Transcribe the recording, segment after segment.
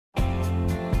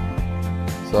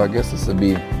So I guess this would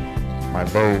be my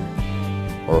very,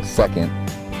 well, second,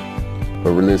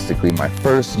 but realistically my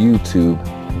first YouTube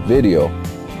video.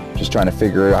 Just trying to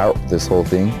figure out this whole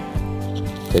thing.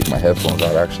 Take my headphones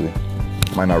out actually.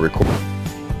 Might not record.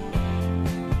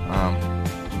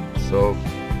 So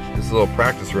this is a little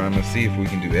practice run. Let's see if we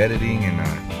can do editing, and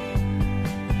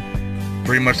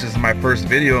pretty much this is my first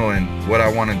video, and what I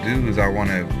want to do is I want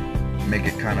to make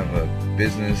it kind of a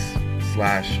business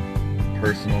slash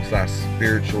personal slash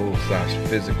spiritual slash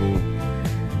physical,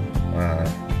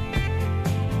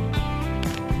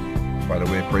 by the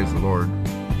way, praise the Lord,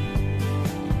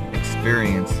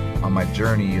 experience on my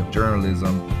journey of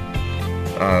journalism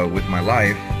with my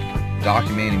life,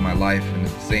 documenting my life, and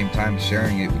at the same time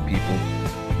sharing it with people,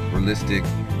 realistic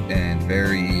and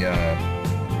very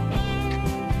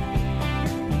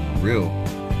real,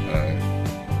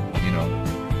 you know,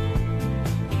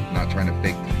 not trying to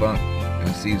fake the funk,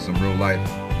 and see some real life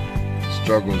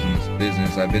struggles in this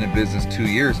business. I've been in business 2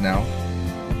 years now,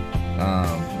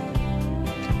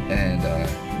 and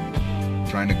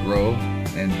trying to grow,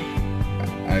 and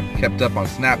I've kept up on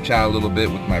Snapchat a little bit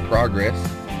with my progress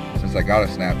since I got a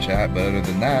Snapchat, but other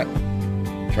than that,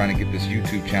 I'm trying to get this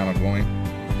YouTube channel going,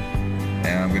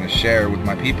 and I'm going to share with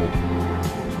my people,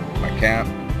 my camp.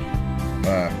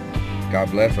 God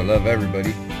bless, I love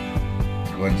everybody.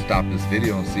 Let's go ahead and stop this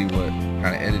video and see what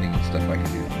kind of editing and stuff I can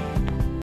do.